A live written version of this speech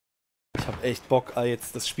Ich hab echt Bock,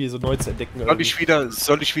 jetzt das Spiel so neu zu entdecken.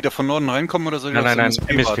 Soll ich wieder von Norden reinkommen oder soll ich Nein,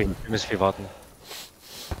 warten? MSP warten.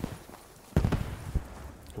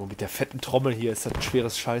 Oh, mit der fetten Trommel hier ist das ein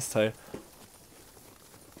schweres Scheißteil.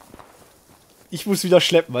 Ich muss wieder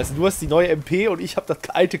schleppen, weißt du hast die neue MP und ich hab das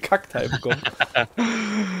alte Kackteil bekommen.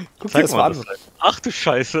 Guck dir das mal an. Ach du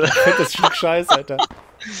Scheiße. Ich find das Stück Scheiß, Alter.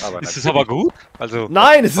 Ist es aber gut? Also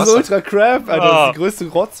nein, es ist ultra crap, Alter. Das ist die größte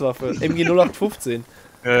Rotzwaffe. MG 0815.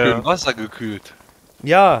 Schön Wasser gekühlt.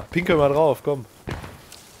 Ja, pinkel mal drauf, komm.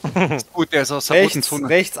 Ist gut, der ist aus der roten Zone.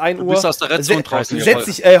 Rechts 1 Uhr. Du bist aus der Red Zone draußen. Setz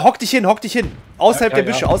dich, hock dich hin. Außerhalb der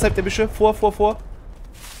Büsche, außerhalb der Büsche. Vor.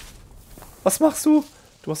 Was machst du?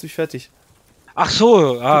 Du machst mich fertig. Ach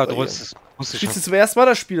so, du wolltest es. Spielst du zum ersten Mal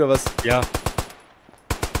das Spiel oder was? Ja.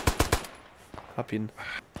 Hab ihn.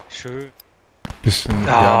 Schön. Bisschen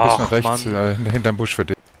nach rechts, hinterm Busch für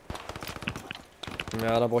dich.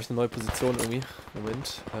 Ja, da brauche ich eine neue Position irgendwie.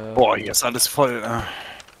 Moment. Boah, hier ist alles voll.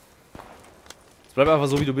 Bleib einfach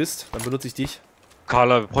so wie du bist, dann benutze ich dich.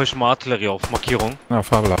 Carla, wir bräuchten mal Artillerie auf Markierung. Na,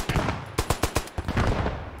 Fabel ab.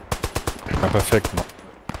 Ja, perfekt.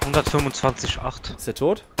 125,8. Ist der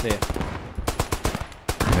tot? Nee.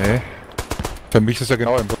 Nee. Für mich ist er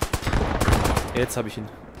genau im Busch. Jetzt habe ich ihn.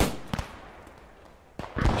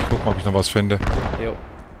 Ich guck mal, ob ich noch was finde. Jo.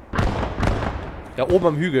 Da oben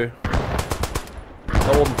am Hügel.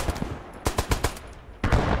 Da oben.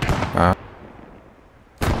 Ah.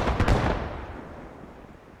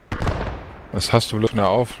 Was hast du bloß eine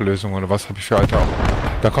Auflösung oder was habe ich für alte auf?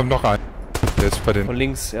 Da kommt noch ein. Der ist bei den. Von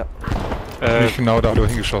links, ja. Nicht genau da, wo du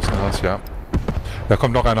hingeschossen hast, ja. Da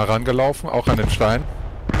kommt noch einer rangelaufen, auch an den Stein.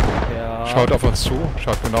 Ja. Schaut auf uns zu,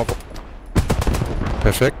 schaut genau.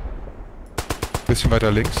 Perfekt. Bisschen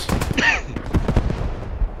weiter links.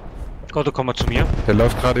 Gott, komm mal zu mir. Der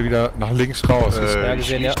läuft gerade wieder nach links raus. Ja,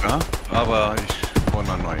 gesehen, ja. Aber ich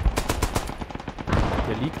wohne neu.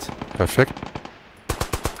 Der liegt. Perfekt.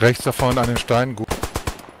 Rechts da vorne an den Steinen, gut.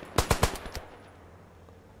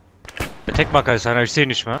 Der Techmarker ist einer, ich sehe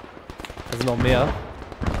nicht mehr. Da sind noch mehr.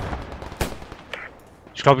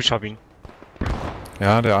 Ich glaube, ich habe ihn.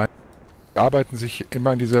 Ja, die arbeiten sich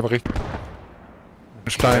immer in dieselbe Richtung.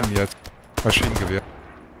 Stein jetzt. Maschinengewehr.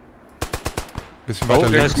 Bisschen weiter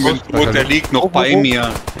links. Der liegt noch bei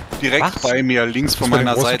mir. Direkt Was? bei mir, links von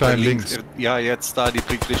meiner Seite. Stein links. Ja, jetzt da die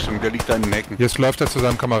Blickrichtung. Der liegt da in den Ecken. Jetzt läuft er zu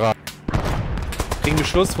seinem Kameraden. Kriegen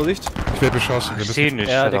Beschuss, Vorsicht. Ich werde beschossen. Ich sehe nicht.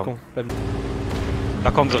 Ja, verdammt. Deckung.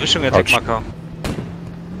 Da kommt so Richtung der Techmarker.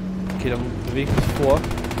 Okay, dann bewege ich mich vor.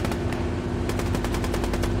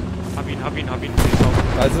 Hab ihn.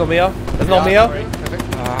 Da sind noch mehr. Da sind noch mehr.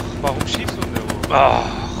 Ach, warum schießt du denn? Ach,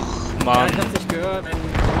 Ja, Mann. ich hab's nicht gehört, ein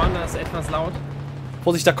Commander ist etwas laut.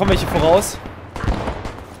 Vorsicht, da kommen welche voraus.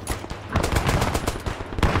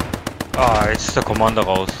 Jetzt ist der Commander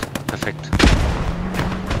raus. Perfekt.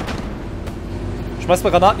 Schmeiß mal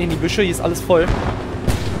Granaten in die Büsche, hier ist alles voll.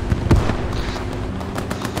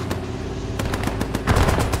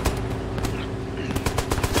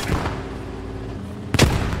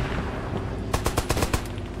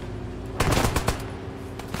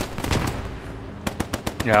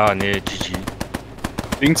 Ja, nee, GG.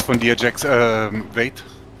 Links von dir, Jax, Wade.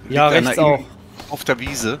 Ja, Liegt rechts einer auch. Auf der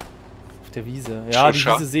Wiese. Auf der Wiese. Ja, die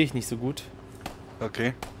Schau. Wiese sehe ich nicht so gut.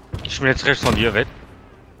 Okay. Ich bin jetzt rechts von dir, weg.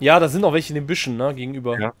 Ja, da sind noch welche in den Büschen, ne,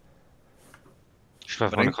 gegenüber. Ja. Ich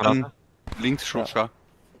werfe meine Links, Granate. links Schuscher.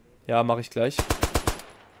 Ja, mache ich gleich.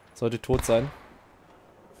 Sollte tot sein.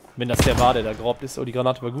 Wenn das der war, der da geraubt ist. Oh, die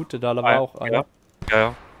Granate war gut, da war auch einer.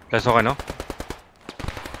 Ja. Da ist noch einer.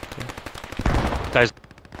 Da ist.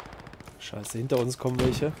 Scheiße, hinter uns kommen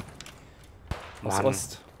welche. Aus Mann.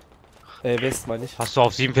 Ost. West meine ich. Hast du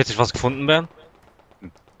auf 47 was gefunden, Bernd?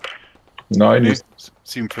 Nein, Nee,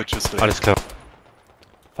 47 ist drin. Alles klar.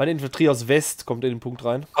 Feindinfanterie aus West kommt in den Punkt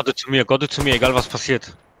rein. Gott zu mir, egal was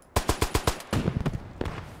passiert.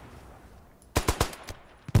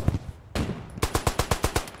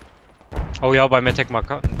 Oh ja, beim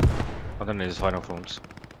Attack-Marker. Warte, ne, das war einer von uns.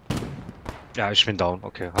 Ja, ich bin down.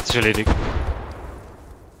 Okay, hat sich erledigt.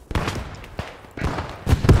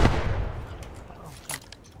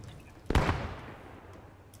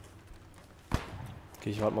 Okay,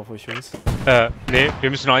 ich warte mal auf euch, Jungs. Ne, wir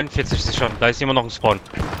müssen nur 41 sichern. Da ist immer noch ein Spawn.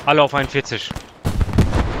 Alle auf 41.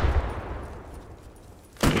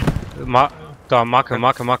 Marke. Ja,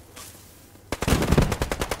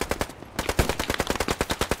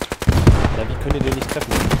 wie könnt ihr den nicht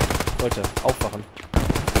treffen? Leute, aufwachen.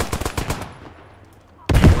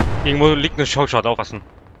 Irgendwo liegt eine Showshot, aufpassen.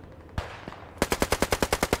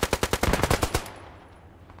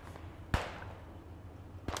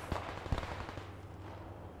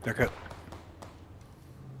 Danke.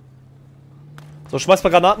 So, schmeiß mal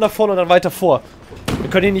Granaten nach vorne und dann weiter vor. Wir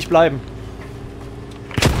können hier nicht bleiben.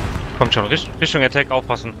 Kommt schon, Richtung Attack,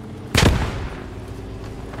 aufpassen.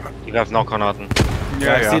 Die werfen auch Granaten.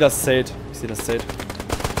 Ja, ich sehe das Zelt. Ich sehe das Zelt.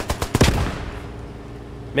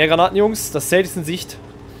 Mehr Granaten, Jungs. Das Zelt ist in Sicht.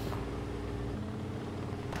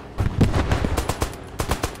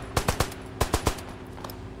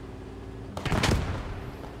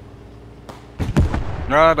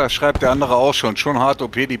 Ja, da schreibt der andere auch schon. Schon hart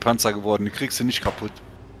OP die Panzer geworden. Die kriegst du nicht kaputt.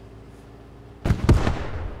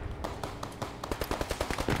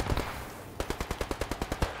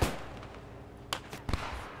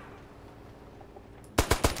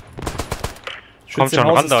 Kommt schon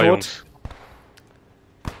ran da, Jungs.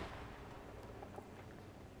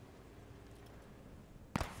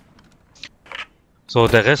 So,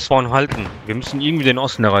 der Rest spawn halten. Wir müssen irgendwie den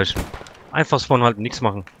Osten erreichen. Einfach spawn halten, nichts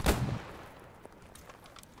machen.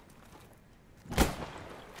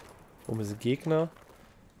 Wo sind Gegner?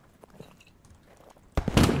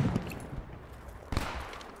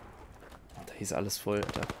 Da ist alles voll,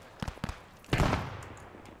 Alter.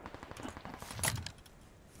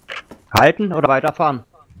 Halten oder weiterfahren?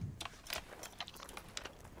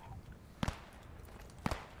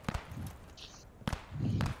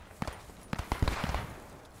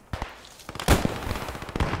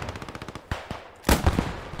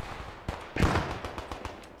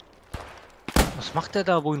 Was macht der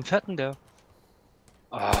da? Wohin fährt denn der?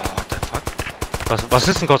 Ah, der fuck. Was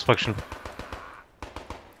ist ein Ghostfaction?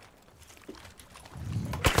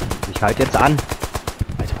 Ich halte jetzt an,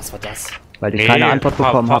 Alter, was war das? weil ich keine Antwort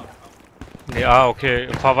bekommen habe. Nee, ah, okay.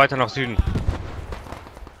 Fahr weiter nach Süden.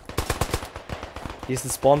 Hier ist ein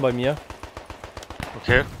Spawn bei mir.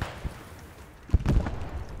 Okay.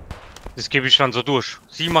 Das gebe ich dann so durch.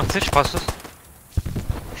 87, passt es?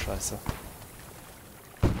 Oh, scheiße.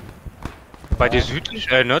 Bei dir südlich,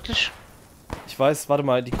 nördlich? Ich weiß, warte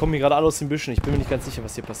mal, die kommen hier gerade alle aus den Büschen. Ich bin mir nicht ganz sicher,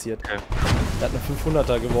 was hier passiert. Okay. Der hat eine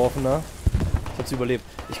 500er geworfen, ne? Ich hab's überlebt.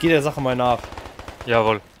 Ich gehe der Sache mal nach.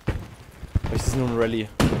 Jawohl. Vielleicht ist es nur ein Rallye.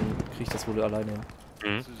 Dann krieg ich das wohl alleine hin.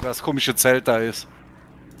 Mhm. Das komische Zelt da ist.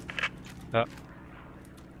 Ja.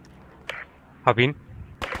 Hab ihn.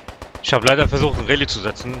 Ich habe leider versucht, ein Rallye zu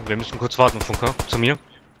setzen. Wir müssen kurz warten, Funker. Zu mir.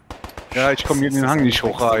 Ja, ich komme hier den Hang nicht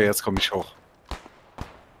hoch. Ah, jetzt komme ich hoch.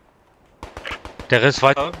 Der Rest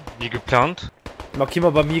weiter, wie geplant. Markier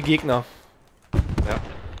mal bei mir Gegner. Ja.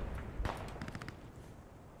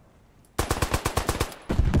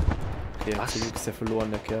 Okay, zum Glück ist der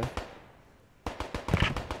verloren, der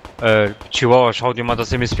Kerl. Chihuahua, schau dir mal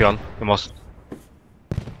das MSP an. Im Osten.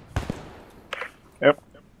 Ja.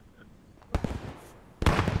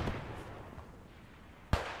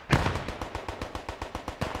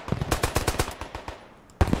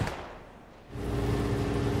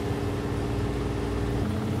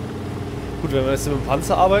 Gut, wenn wir jetzt mit dem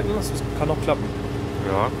Panzer arbeiten, das kann auch klappen.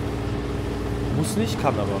 Ja. Muss nicht,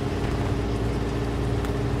 kann aber.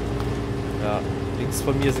 Ja, links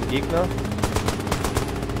von mir sind Gegner.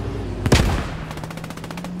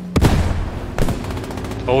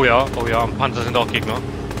 Oh ja, am Panzer sind auch Gegner.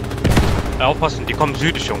 Aufpassen, die kommen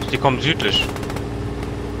südlich, Jungs, die kommen südlich.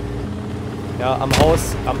 Ja, am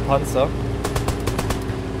Haus, am Panzer.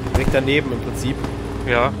 Direkt daneben im Prinzip.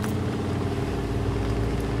 Ja.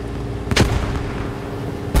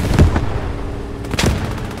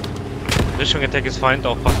 Richtung Attack ist Feind,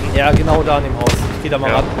 aufpassen. Ja, genau da an dem Haus. Ich geh da mal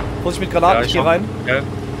Ja. ran. Vorsicht mit Granaten, Ja, ich geh auch. rein. Ja.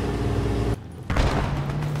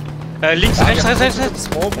 Links, rechts. Ja,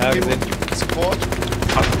 gesehen.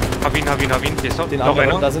 Hab ihn. Hier ist noch, Den noch anderen,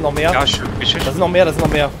 einer. da sind noch mehr. Ja, schön, wichtig. Da sind noch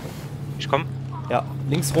mehr. Ich komm. Ja,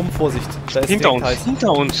 links rum, Vorsicht. Da ist Hinter direkt uns, heiß.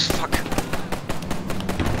 hinter uns, fuck.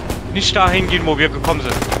 Nicht dahin gehen, wo wir gekommen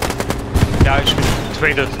sind. Ja, ich bin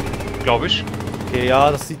traded, glaube ich. Okay,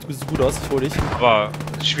 ja, das sieht gut aus. Ich hol dich. Aber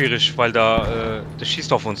schwierig, weil da, das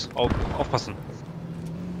schießt auf uns. Aufpassen.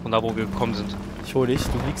 Von da, wo wir gekommen sind. Ich hol dich.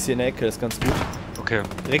 Du liegst hier in der Ecke, das ist ganz gut. Okay.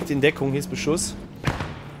 Direkt in Deckung, hier ist Beschuss.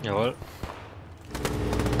 Jawohl.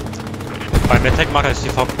 Beim Attack-Marker ist die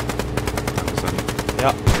Fob.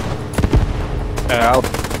 Ja.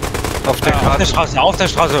 Auf der Auf der Straße,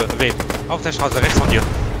 Wade. Auf der Straße, rechts von dir.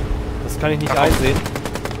 Das kann ich nicht einsehen.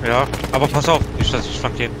 Ja, aber pass auf, nicht, dass ich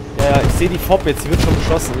flankiere. Ja, ich sehe die Fob jetzt, die wird schon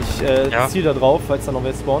beschossen. Ich Ja. ziel da drauf, falls da noch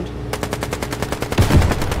wer spawnt.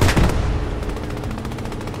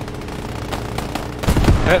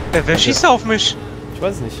 Wer schießt da auf mich? Ich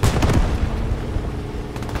weiß es nicht.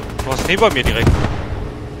 Du warst neben mir direkt.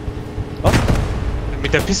 Was?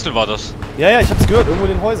 Mit der Pistole war das. Ja, ich hab's gehört, irgendwo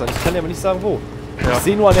in den Häusern. Ich kann dir aber nicht sagen, wo. Ja. Ich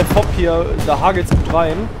sehe nur an der Fob hier, da hagelt's gut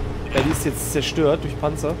rein. Ja, die ist jetzt zerstört durch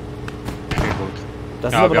Panzer. Okay, gut. Da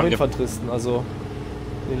sind Ja, aber wir noch haben Infanteristen, also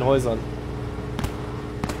in den Häusern.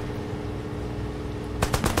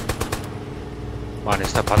 Mann,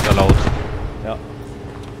 ist der Panzer laut. Ja.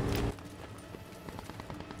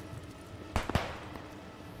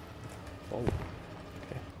 Oh.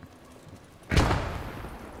 Okay.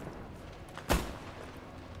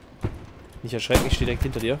 Nicht erschrecken, ich stehe direkt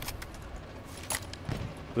hinter dir.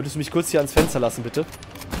 Würdest du mich kurz hier ans Fenster lassen, bitte?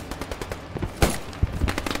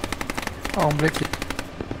 Augenblick.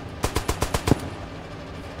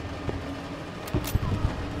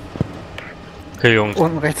 Okay, Jungs.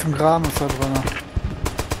 Unten rechts im Graben ist da drin.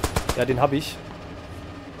 Ja, den habe ich.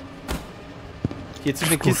 Hier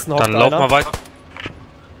zwischen den Kisten hockt Dann lauf einer. mal weiter.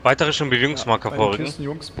 Weiter Richtung Bewegungsmarker vorrücken. Kisten,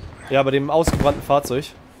 Jungs. Ja, bei dem ausgebrannten Fahrzeug.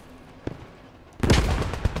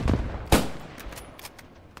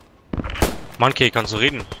 Monkey, kannst du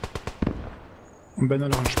reden? Und wenn da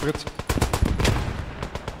noch ein Sprit.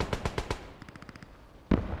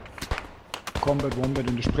 Combat Wombat,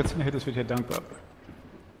 wenn du Spritzen hättest, würde ich ja dankbar.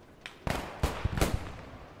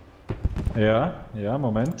 Ja,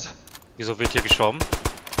 Moment. Wieso wird hier gestorben?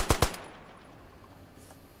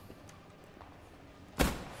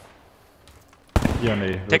 Ja,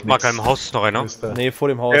 nee. Deckmarker im Haus ist noch einer. Nee, vor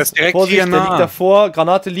dem Haus. Der ist direkt Vorsicht, hier der nah. liegt davor.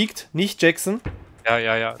 Granate liegt. Nicht Jackson.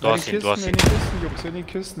 Ja, du hast ihn, du hast In ihn. den Kisten, Jungs, in den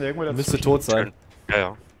Kisten. Irgendwo dazwischen. Müsste tot sein.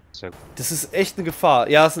 Ja, sehr gut. Das ist echt eine Gefahr.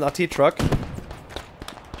 Ja, ist ein AT-Truck.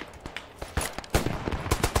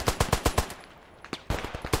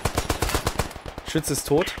 Schütze ist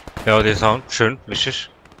tot. Ja, der Sound, schön, richtig.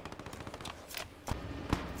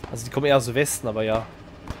 Also die kommen eher aus dem Westen, aber ja.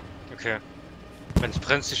 Okay. Wenn's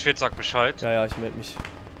brenzlig wird, sag Bescheid. Ja, ich melde mich.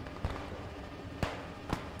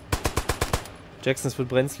 Jackson, es wird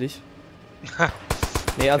brenzlig.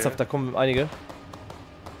 Nee, ernsthaft, da kommen einige.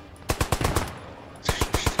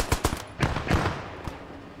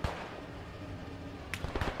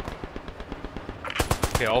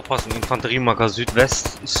 Okay, aufpassen, Infanteriemarker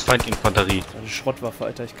Südwest ist Feindinfanterie. Eine Schrottwaffe,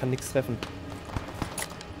 Alter, ich kann nichts treffen.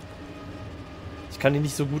 Ich kann die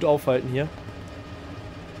nicht so gut aufhalten hier.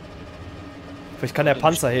 Vielleicht kann der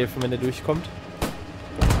Panzer helfen, wenn er durchkommt.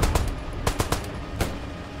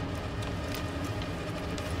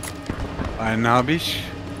 Einen habe ich.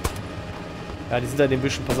 Ja, die sind da in den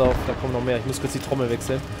Büschen, pass auf, da kommen noch mehr. Ich muss kurz die Trommel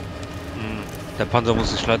wechseln. Der Panzer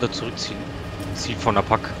muss sich leider zurückziehen. Zieht von der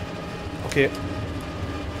Pack. Okay.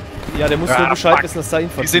 Ja, der muss Ja, nur Bescheid fuck. wissen, dass da Die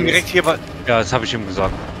Infanterie sind direkt ist. hier. Ja, das habe ich ihm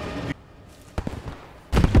gesagt.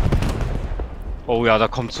 Oh ja, da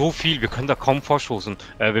kommt so viel, wir können da kaum vorstoßen.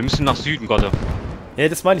 Wir müssen nach Süden, Gotte. Ja,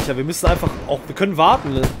 das meine ich ja. Wir müssen einfach auch, wir können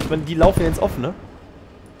warten. Ich meine, die laufen ja ins Offene.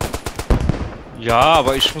 Ja,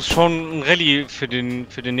 aber ich muss schon ein Rallye für den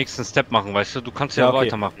nächsten Step machen, weißt du? Du kannst ja okay.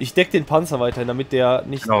 weitermachen. Ich deck den Panzer weiterhin, damit der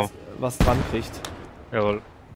nicht Genau. was dran kriegt. Jawohl.